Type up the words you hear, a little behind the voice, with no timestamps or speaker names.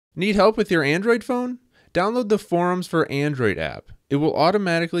Need help with your Android phone? Download the Forums for Android app. It will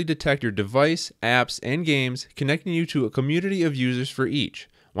automatically detect your device, apps, and games, connecting you to a community of users for each.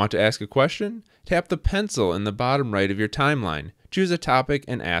 Want to ask a question? Tap the pencil in the bottom right of your timeline. Choose a topic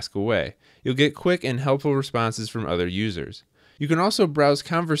and ask away. You'll get quick and helpful responses from other users. You can also browse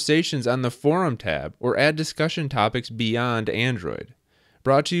conversations on the Forum tab or add discussion topics beyond Android.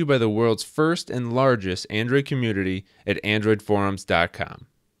 Brought to you by the world's first and largest Android community at androidforums.com.